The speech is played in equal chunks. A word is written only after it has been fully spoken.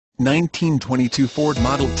1922 Ford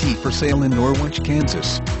Model T for sale in Norwich,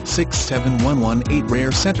 Kansas, 67118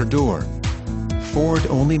 rear center door. Ford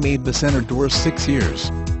only made the center door 6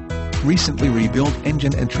 years. Recently rebuilt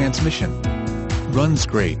engine and transmission. Runs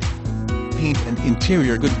great. Paint and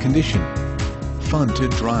interior good condition. Fun to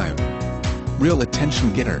drive. Real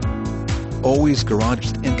attention getter. Always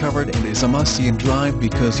garaged and covered and is a must-see and drive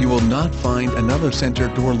because you will not find another center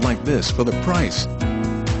door like this for the price.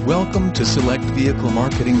 Welcome to Select Vehicle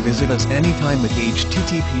Marketing. Visit us anytime at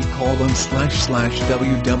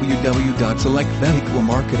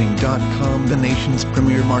http://www.selectvehiclemarketing.com, the nation's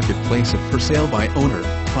premier marketplace of for sale by owner,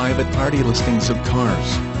 private party listings of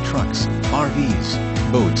cars, trucks, RVs,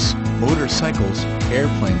 boats, motorcycles,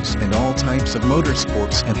 airplanes and all types of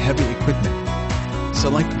motorsports and heavy equipment.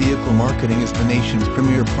 Select Vehicle Marketing is the nation's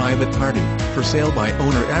premier private party, for sale by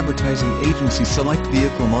owner advertising agency. Select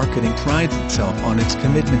Vehicle Marketing prides itself on its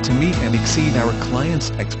commitment to meet and exceed our clients'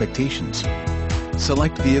 expectations.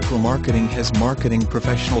 Select Vehicle Marketing has marketing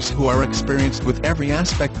professionals who are experienced with every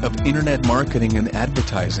aspect of internet marketing and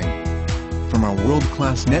advertising. From our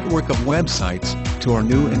world-class network of websites, to our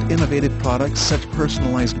new and innovative products such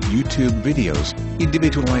personalized YouTube videos,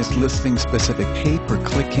 individualized listing-specific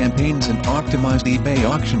pay-per-click campaigns and optimized eBay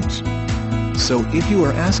auctions. So if you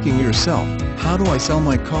are asking yourself, how do I sell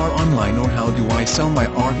my car online or how do I sell my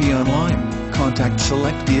RV online? Contact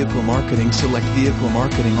Select Vehicle Marketing. Select Vehicle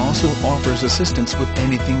Marketing also offers assistance with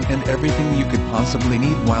anything and everything you could possibly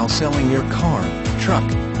need while selling your car, truck,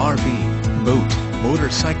 RV, boat,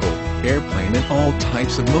 motorcycle, airplane and all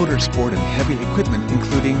types of motorsport and heavy equipment,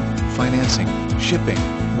 including financing, shipping,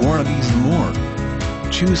 warranties and more.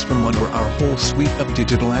 Choose from one or our whole suite of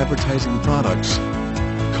digital advertising products.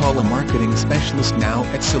 Call a marketing specialist now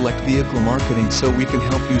at Select Vehicle Marketing so we can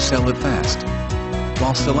help you sell it fast.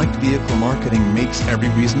 While Select Vehicle Marketing makes every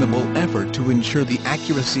reasonable effort to ensure the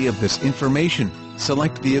accuracy of this information,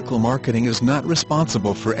 Select Vehicle Marketing is not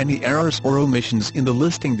responsible for any errors or omissions in the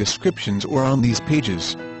listing descriptions or on these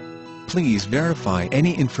pages. Please verify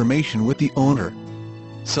any information with the owner.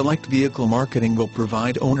 Select Vehicle Marketing will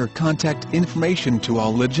provide owner contact information to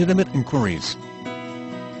all legitimate inquiries.